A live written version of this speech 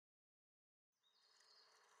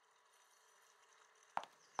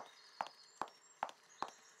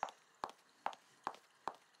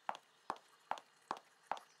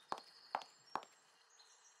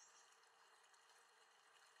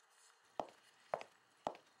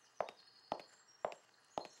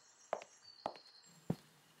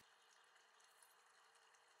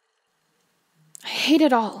hate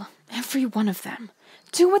it all. Every one of them.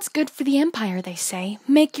 Do what's good for the empire, they say.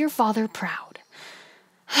 Make your father proud.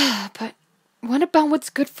 But what about what's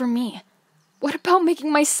good for me? What about making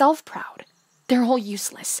myself proud? They're all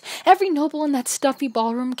useless. Every noble in that stuffy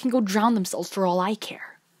ballroom can go drown themselves for all I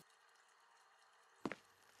care.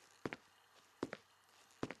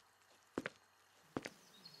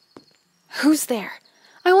 Who's there?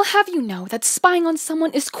 I will have you know that spying on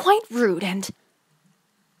someone is quite rude and...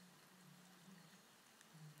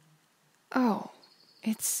 Oh,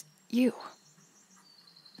 it's you.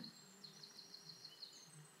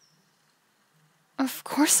 Of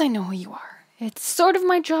course I know who you are. It's sort of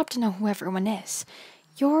my job to know who everyone is.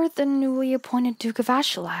 You're the newly appointed Duke of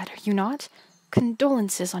Ashalad, are you not?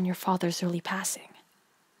 Condolences on your father's early passing.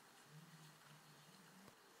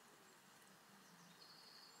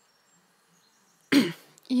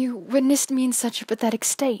 You witnessed me in such a pathetic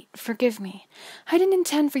state. Forgive me. I didn't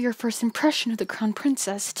intend for your first impression of the Crown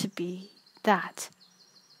Princess to be that.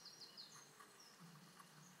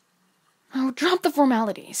 Oh, drop the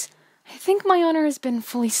formalities. I think my honor has been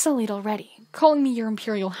fully sullied already. Calling me your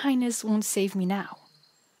Imperial Highness won't save me now.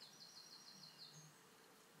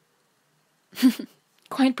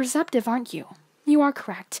 Quite perceptive, aren't you? You are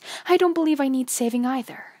correct. I don't believe I need saving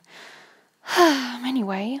either.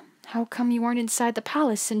 Anyway, how come you aren't inside the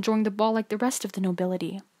palace enjoying the ball like the rest of the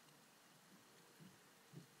nobility?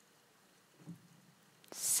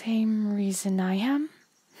 Same reason I am?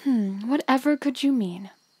 Whatever could you mean?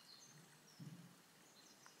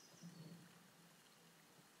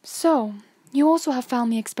 So, you also have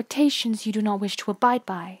family expectations you do not wish to abide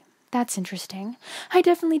by. That's interesting. I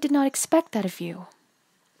definitely did not expect that of you.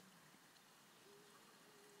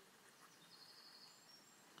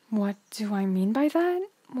 What do I mean by that?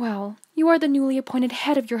 Well, you are the newly appointed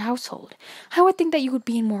head of your household. I would think that you would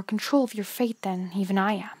be in more control of your fate than even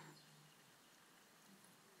I am.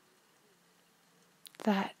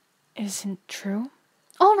 That isn't true.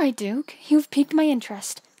 All right, Duke. You've piqued my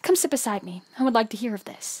interest. Come sit beside me. I would like to hear of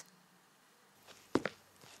this.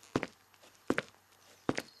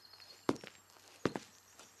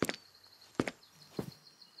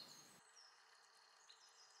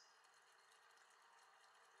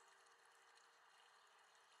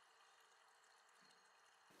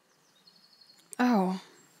 Oh,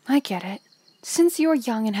 I get it. Since you are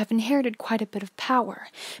young and have inherited quite a bit of power,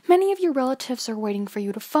 many of your relatives are waiting for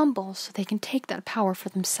you to fumble so they can take that power for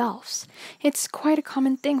themselves. It's quite a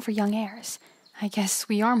common thing for young heirs. I guess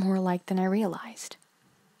we are more alike than I realized.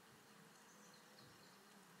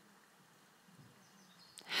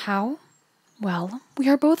 How? Well, we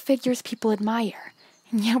are both figures people admire,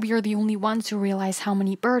 and yet we are the only ones who realize how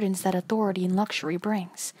many burdens that authority and luxury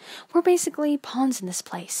brings. We're basically pawns in this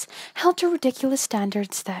place, held to ridiculous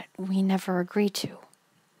standards that we never agree to.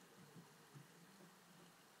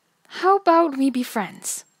 How about we be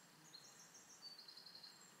friends?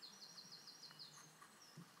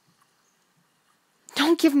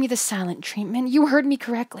 Don't give me the silent treatment. You heard me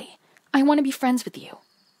correctly. I want to be friends with you.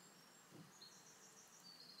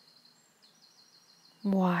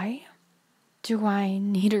 Why? Do I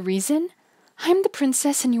need a reason? I'm the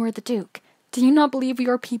princess and you are the duke. Do you not believe we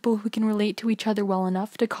are people who can relate to each other well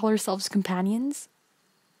enough to call ourselves companions?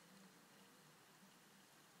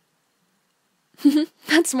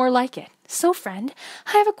 That's more like it. So, friend,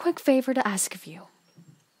 I have a quick favor to ask of you.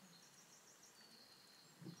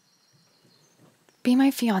 Be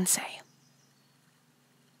my fiancé.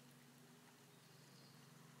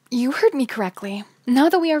 You heard me correctly. Now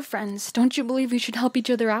that we are friends, don't you believe we should help each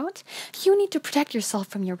other out? You need to protect yourself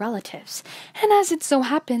from your relatives. And as it so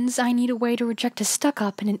happens, I need a way to reject a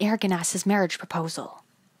stuck-up and an arrogant ass's marriage proposal.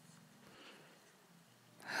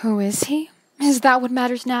 Who is he? Is that what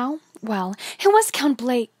matters now? Well, it was Count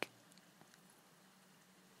Blake.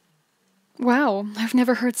 Wow, I've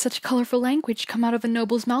never heard such colorful language come out of a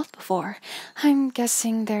noble's mouth before. I'm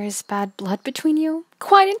guessing there is bad blood between you?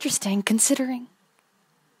 Quite interesting, considering.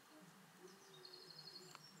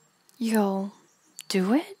 You'll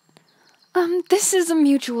do it? This is a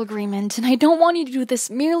mutual agreement, and I don't want you to do this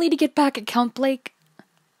merely to get back at Count Blake.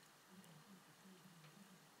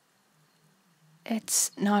 It's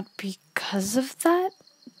not because of that?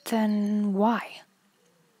 Then why?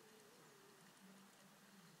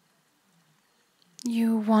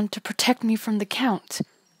 You want to protect me from the Count?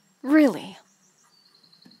 Really?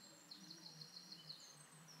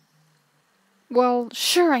 Well,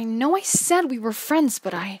 sure, I know I said we were friends,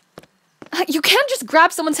 but you can't just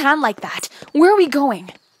grab someone's hand like that. Where are we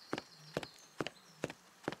going?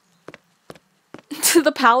 To To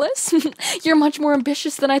the palace? You're much more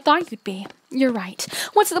ambitious than I thought you'd be. You're right.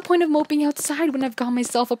 What's the point of moping outside when I've got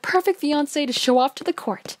myself a perfect fiancé to show off to the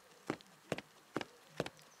court?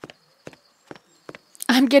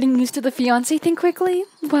 I'm getting used to the fiancé thing quickly.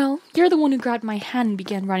 Well, you're the one who grabbed my hand and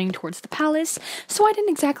began running towards the palace, so I didn't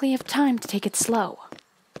exactly have time to take it slow.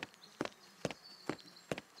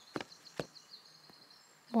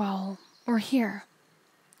 Well, we're here.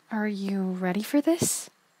 Are you ready for this?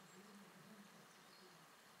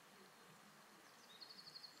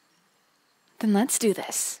 Then let's do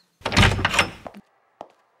this.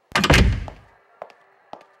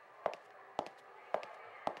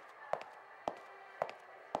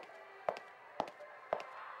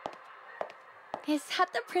 Is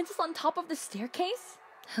that the princess on top of the staircase?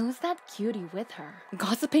 Who's that cutie with her?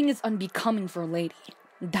 Gossiping is unbecoming for a lady.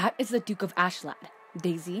 That is the Duke of Ashland.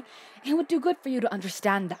 Daisy, it would do good for you to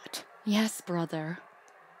understand that. Yes, brother.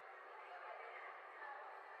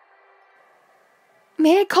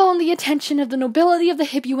 May I call on the attention of the nobility of the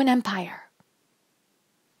Hibyuan Empire?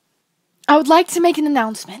 I would like to make an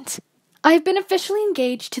announcement. I have been officially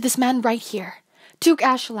engaged to this man right here. Duke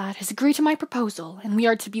Ashalad has agreed to my proposal, and we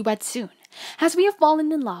are to be wed soon. As we have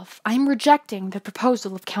fallen in love, I am rejecting the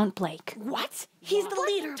proposal of Count Blake. What? He's the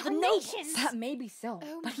leader of the nations. That may be so,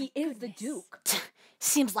 but he is the Duke.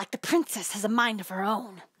 Seems like the princess has a mind of her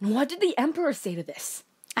own. What did the Emperor say to this?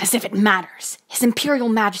 As if it matters. His Imperial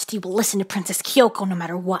Majesty will listen to Princess Kyoko no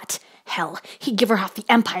matter what. Hell, he'd give her half the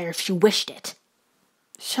empire if she wished it.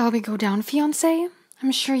 Shall we go down, fiancé?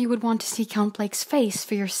 I'm sure you would want to see Count Blake's face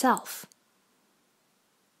for yourself.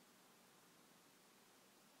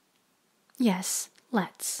 Yes,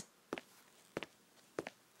 let's.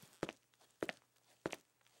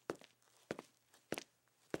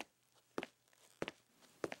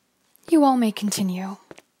 You all may continue.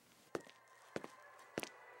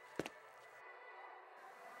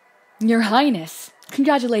 Your Highness,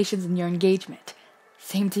 congratulations on your engagement.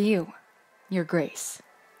 Same to you, Your Grace.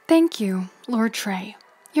 Thank you, Lord Trey.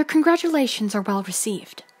 Your congratulations are well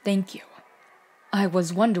received. Thank you. I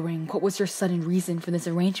was wondering what was your sudden reason for this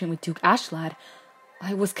arrangement with Duke Ashlad.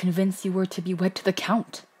 I was convinced you were to be wed to the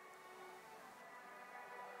Count.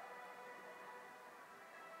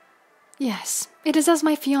 Yes, it is as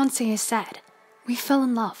my fiancé has said. We fell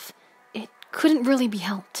in love. It couldn't really be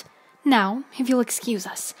helped. Now, if you'll excuse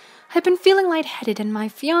us, I've been feeling lightheaded and my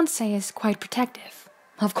fiancé is quite protective.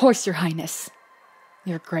 Of course, Your Highness.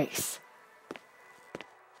 Your Grace.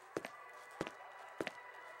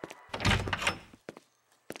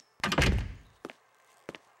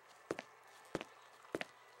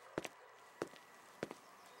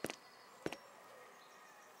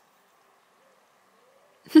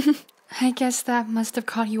 I guess that must have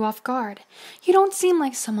caught you off guard. You don't seem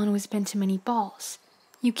like someone who's been to many balls.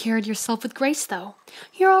 You carried yourself with grace, though.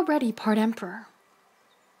 You're already part emperor.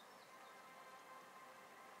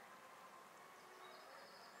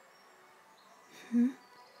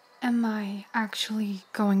 Am I actually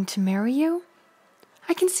going to marry you?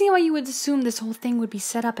 I can see why you would assume this whole thing would be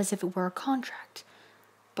set up as if it were a contract.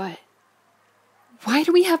 But why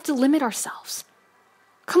do we have to limit ourselves?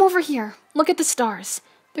 Come over here. Look at the stars.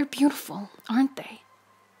 They're beautiful, aren't they?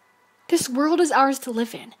 This world is ours to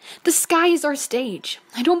live in. The sky is our stage.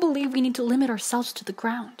 I don't believe we need to limit ourselves to the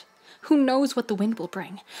ground. Who knows what the wind will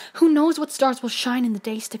bring? Who knows what stars will shine in the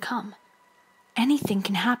days to come? Anything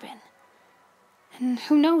can happen. And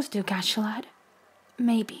who knows, Duke Ashalad?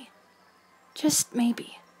 Maybe, just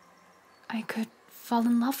maybe, I could fall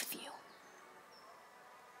in love with you.